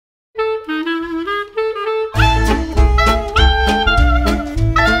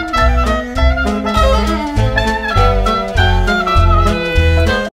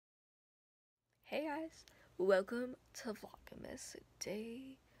welcome to Vlogmas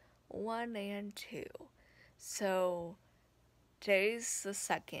day 1 and 2. So today's the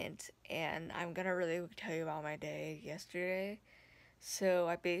 2nd, and I'm gonna really tell you about my day yesterday. So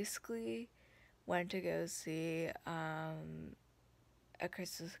I basically went to go see A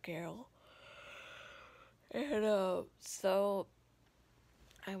Christmas Carol, and so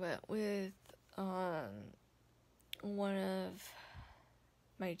I went with one of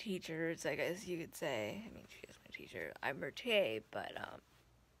my teachers, I guess you could say. I mean, she is my teacher. I'm her TA, but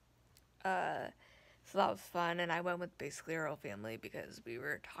so that was fun, and I went with basically our whole family because we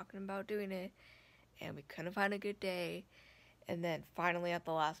were talking about doing it, and we couldn't find a good day, and then finally at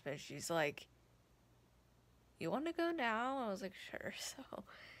the last minute, she's like, "You want to go now?" I was like, "Sure." So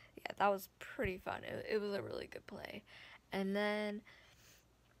yeah, that was pretty fun. It was a really good play, and then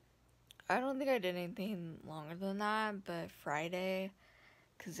I don't think I did anything longer than that, but Friday,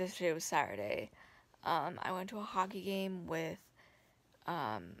 because yesterday was Saturday, I went to a hockey game with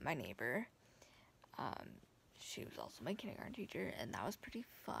my neighbor. She was also my kindergarten teacher, and that was pretty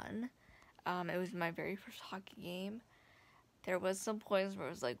fun. It was my very first hockey game. There was some points where I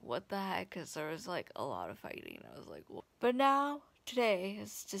was like, what the heck, because there was like a lot of fighting. I was like, what? But now, today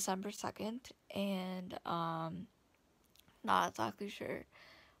is December 2nd, and not exactly sure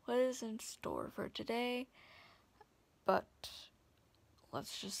what is in store for today, but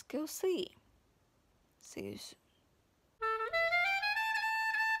let's just go see. See you soon.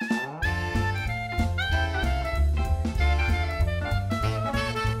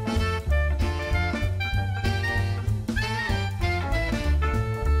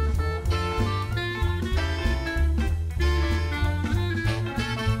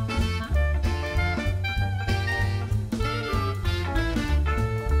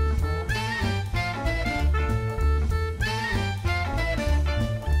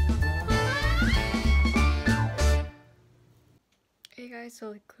 Hey guys, so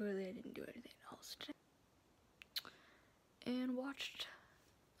like clearly I didn't do anything else today, and watched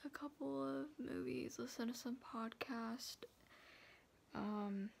a couple of movies, listened to some podcast.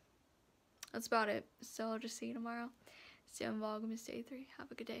 That's about it. So I'll just see you tomorrow. See you on Vlogmas Day 3.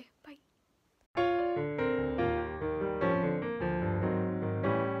 Have a good day. Bye.